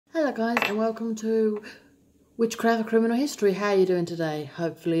Hello guys, and welcome to Witchcraft Criminal History. How are you doing today?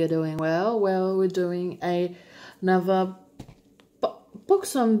 Hopefully you're doing well. Well, we're doing another book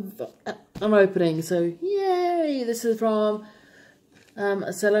I'm opening, so yay! This is from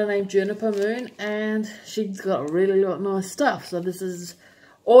a seller named Juniper Moon, and she's got really lot of nice stuff. So this is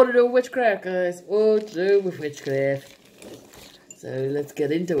all to do with witchcraft, guys. All to do with witchcraft. So let's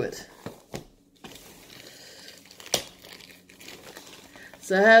get into it.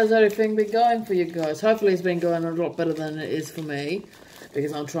 So how's everything been going for you guys? Hopefully it's been going a lot better than it is for me,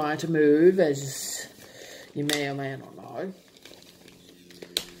 because I'm trying to move, as you may or may not know.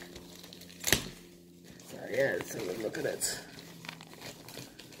 So yeah, let's have a look at it.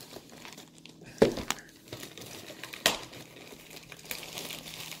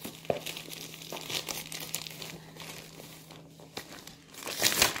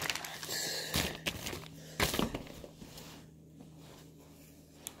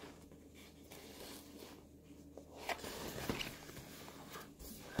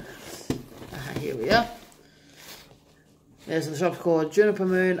 Here we are. There's the shop's called Juniper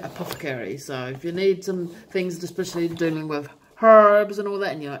Moon Apothecary. So if you need some things, especially dealing with herbs and all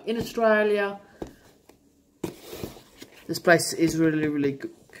that, and you're in Australia, this place is really, really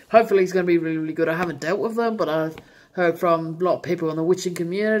good. Hopefully it's going to be really, really good. I haven't dealt with them, but I've heard from a lot of people in the witching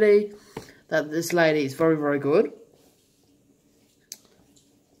community that this lady is very, very good.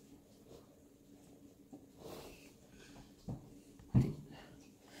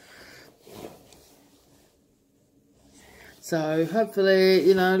 So hopefully,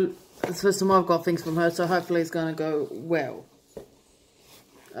 you know, it's the first time I've got things from her, so hopefully it's going to go well.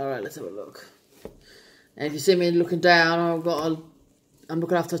 Alright, let's have a look. And if you see me looking down, I'm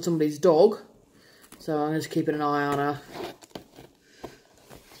looking after somebody's dog, so I'm just keeping an eye on her.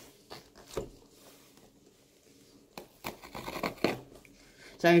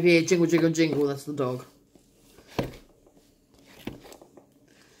 So if you hear jingle, jingle, jingle, that's the dog.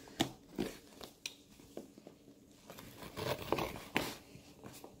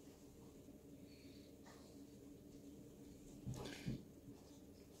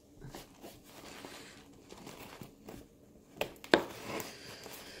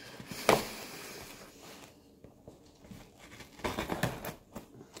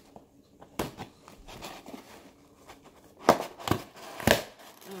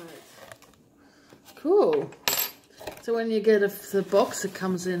 Cool. So when you get the box, it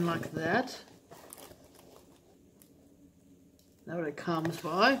comes in like that. That's what it comes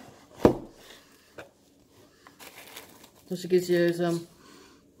by. So she gives you some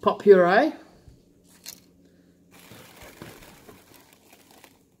pot puree.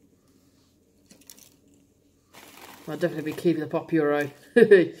 I'll definitely be keeping the pot puree.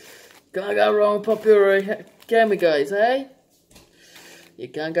 Can't go wrong with pot puree, can we guys, eh? You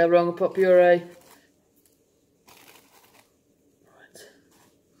can't go wrong with pot puree.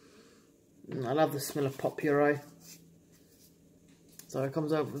 I love the smell of pot puree. So it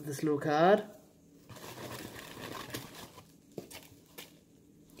comes out with this little card.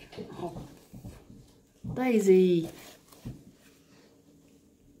 Oh, Daisy,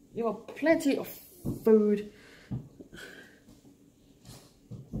 you have plenty of food.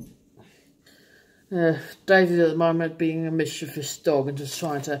 Daisy at the moment being a mischievous dog and just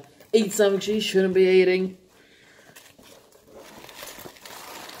trying to eat something she shouldn't be eating.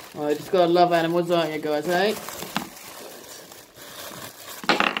 Oh, you just gotta love animals, aren't you guys, eh?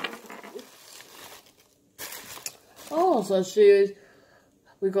 Oh, so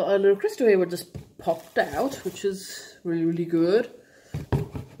we got a little crystal here that just popped out, which is really, really good.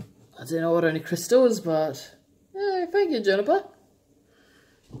 I didn't order any crystals, but yeah, thank you, Juniper.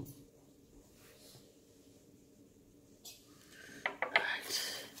 Right,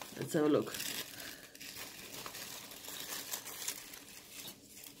 let's have a look.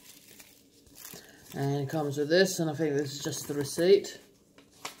 And it comes with this, and I think this is just the receipt.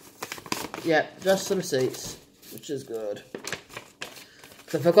 Yeah, just the receipts, which is good.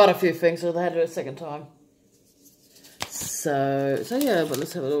 So I forgot a few things, so I had to do it a second time. So yeah, but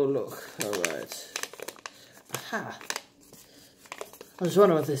let's have a little look. Alright. Aha. I was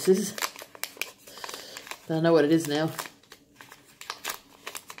wondering what this is. But I know what it is now.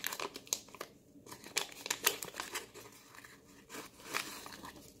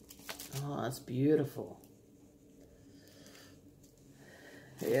 Oh, that's beautiful.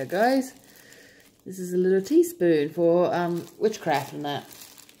 Here, guys. This is a little teaspoon for witchcraft and that.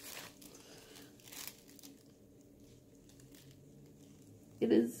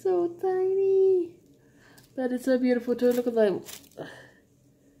 It is so tiny, but it's so beautiful too. Look at that.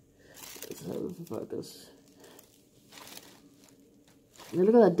 Let's have the focus. Yeah,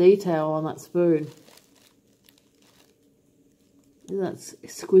 look at that detail on that spoon. Isn't that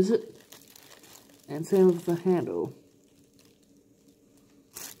exquisite? And same with the handle.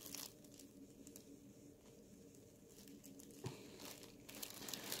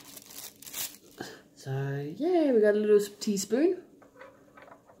 So yeah, we got a little teaspoon.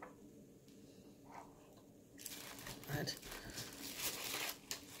 Right.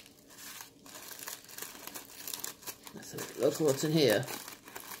 Let's have a look at what's in here.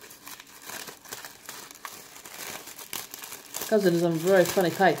 Comes in some very funny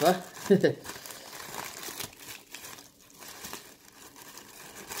paper.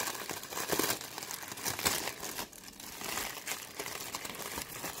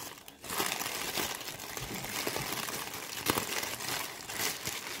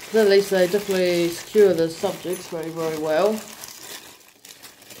 At least they definitely secure the subjects very, very well.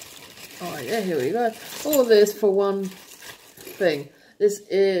 Oh yeah, here we go. All this for one thing. This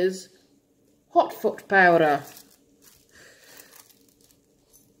is hot foot powder.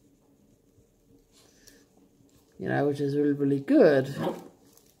 You know, which is really, really good.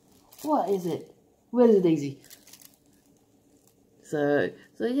 What is it? Where is it, Daisy? So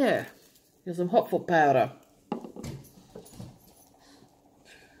yeah, here's some hot foot powder.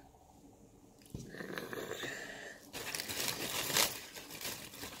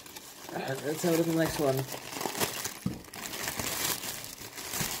 Alright, let's have a look at the next one.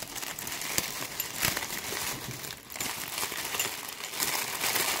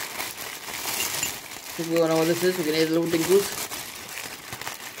 If we all know what this is, we can eat the little dingles.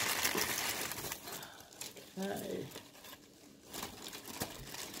 Okay.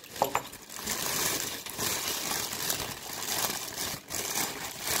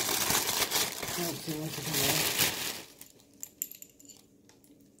 Let's see what's in there.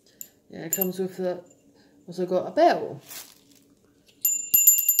 Yeah, it comes with the, also got a bell.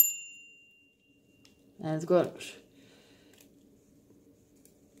 And it's got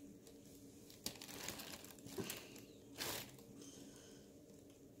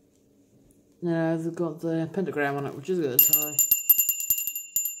it's got the pentagram on it, which is good. So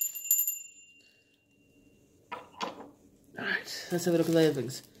alright, let's have a look at the other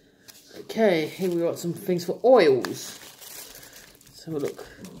things. Okay, here we got some things for oils. Let's have a look.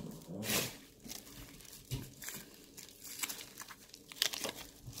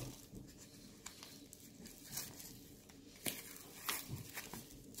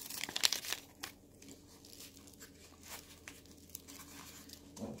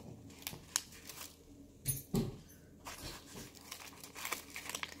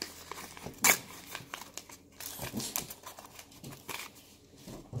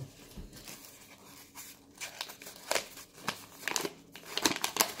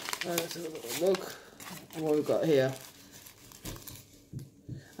 Let's have a little look at what we've got here.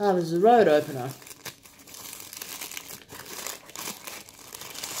 Ah, this is a road opener.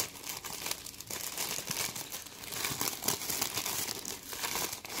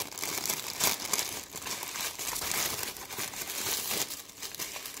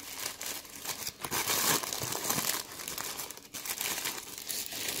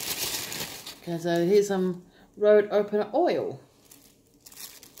 Okay, so here's some road opener oil.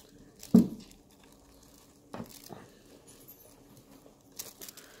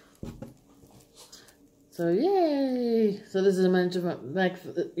 So yay! So this is meant to make,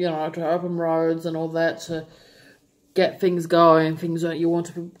 you know, to open roads and all that, to get things going, things that you want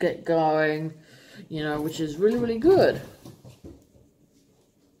to get going, you know, which is really, really good.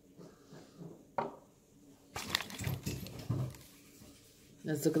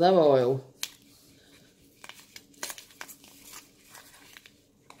 Let's look at that oil.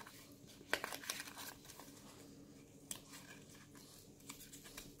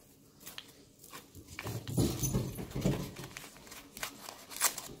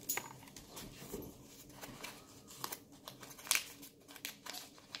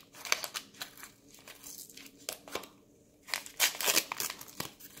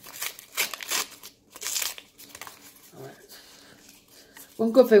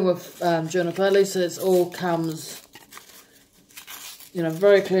 One good thing with Juniper, at least it all comes, you know,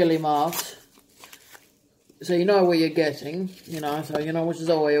 very clearly marked. So you know what you're getting, you know, so you know which is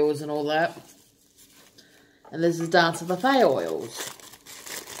oils and all that. And this is down to buffet oils.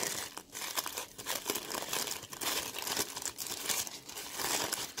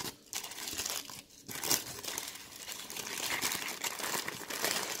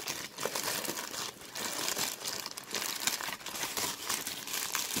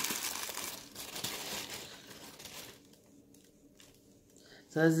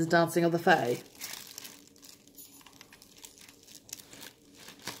 So this is Dancing of the Fae.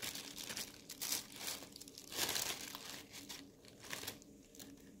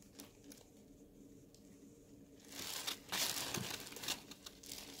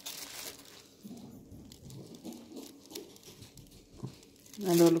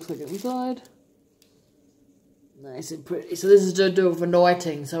 And what it looks like inside. Nice and pretty. So this is to do with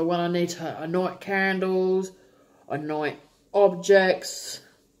anointing. So when I need to anoint candles, anoint objects,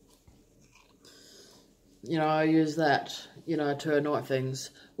 you know, I use that, you know, to anoint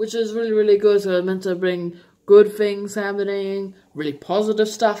things, which is really, really good. So it's meant to bring good things happening, really positive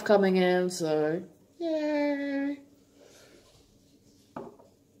stuff coming in. So, yay!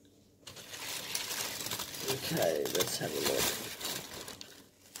 Okay, let's have a look.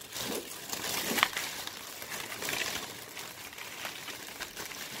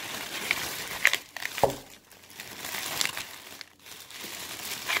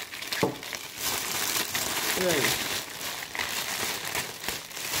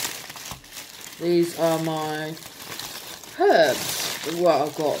 These are my herbs, what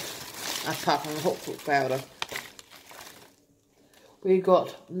I've got, apart from the hot foot powder. We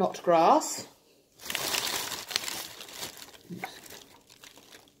got knot grass.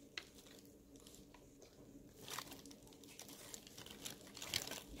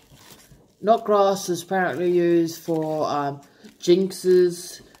 Knot grass is apparently used for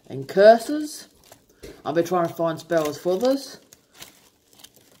jinxes and curses. I'll be trying to find spells for this.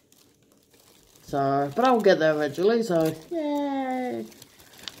 So, but I'll get there eventually, so yay!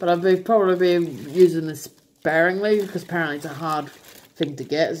 But I'll probably be using this sparingly because apparently it's a hard thing to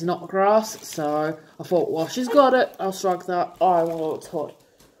get. It's not grass, so I thought, well, she's got it. I'll strike that. Oh, well, it's hot.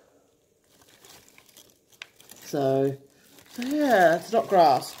 So yeah, it's not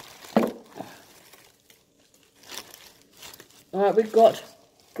grass. Alright, we've got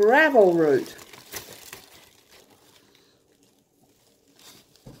gravel root.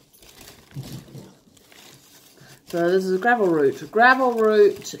 So this is gravel root. Gravel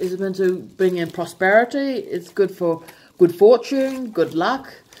root is meant to bring in prosperity. It's good for good fortune, good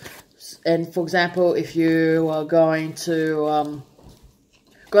luck. And for example, if you are going to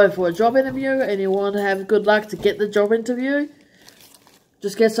go for a job interview and you want to have good luck to get the job interview,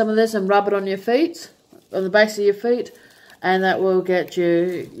 just get some of this and rub it on your feet, on the base of your feet, and that will get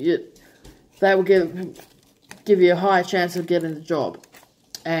that will give you a higher chance of getting the job.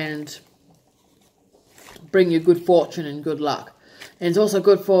 And bring you good fortune and good luck. And it's also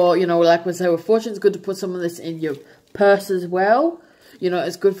good for, you know, like we say with fortune, it's good to put some of this in your purse as well. You know,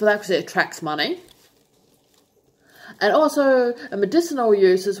 it's good for that because it attracts money. And also a medicinal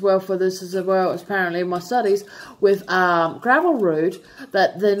use as well for this as well, as apparently in my studies with gravel root,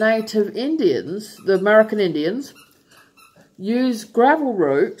 that the native Indians, the American Indians, use gravel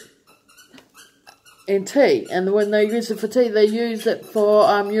root in tea. And when they use it for tea, they use it for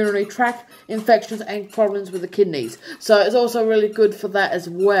urinary tract infections and problems with the kidneys. So it's also really good for that as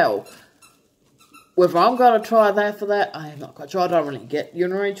well. Whether I'm going to try that for that, I am not quite sure. I don't really get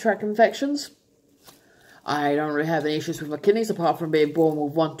urinary tract infections. I don't really have any issues with my kidneys apart from being born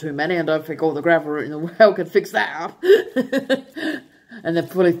with one too many. I don't think all the gravel root in the world can fix that up. And they're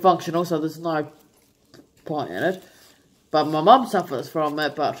fully functional, so there's no point in it. But my mum suffers from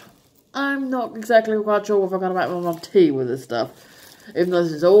it, but I'm not exactly quite sure if I'm going to make my mum tea with this stuff. Even though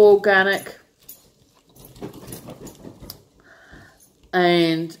this is all organic.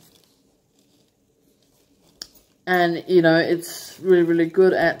 And you know, it's really, really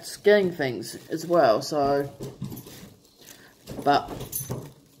good at getting things as well. So, but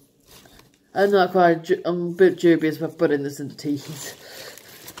I'm not quite, I'm a bit dubious about putting this into teas.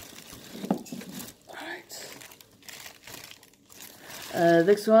 Alright.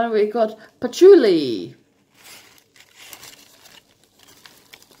 Next one we got patchouli.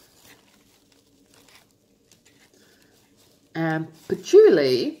 And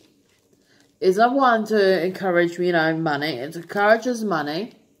patchouli is I want to encourage, you know, money. It encourages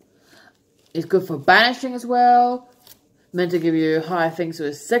money. It's good for banishing as well. Meant to give you higher things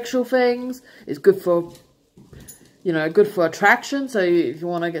with sexual things. It's good for, you know, good for attraction. So if you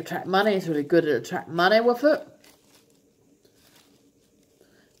want to attract money, it's really good to attract money with it.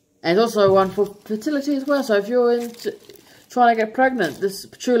 And it's also one for fertility as well. So if you're trying to get pregnant, this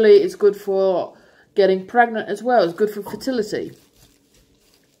patchouli is good for getting pregnant as well. It's good for fertility.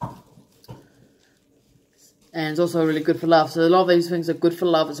 And it's also really good for love. So a lot of these things are good for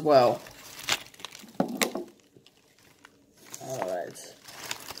love as well. Alright.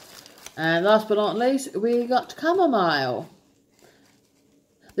 And last but not least, we got chamomile.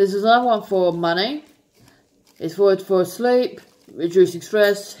 This is another one for money. It's for sleep, reducing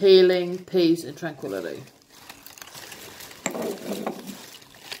stress, healing, peace and tranquility.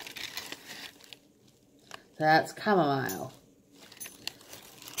 That's chamomile.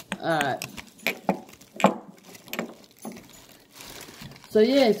 Alright. So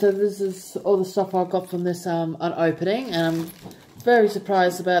yeah, so this is all the stuff I got from this unopening, and I'm very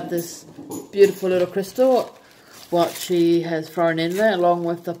surprised about this beautiful little crystal, what she has thrown in there along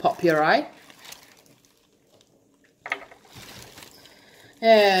with the pop puree.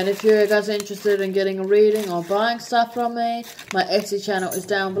 And if you guys are interested in getting a reading or buying stuff from me, my Etsy channel is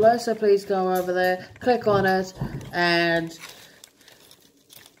down below, so please go over there, click on it, and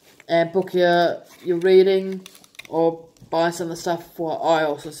book your reading or buy some of the stuff what I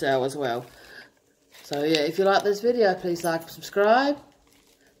also sell as well. So yeah, if you like this video, please like and subscribe.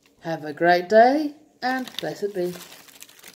 Have a great day, and blessed be.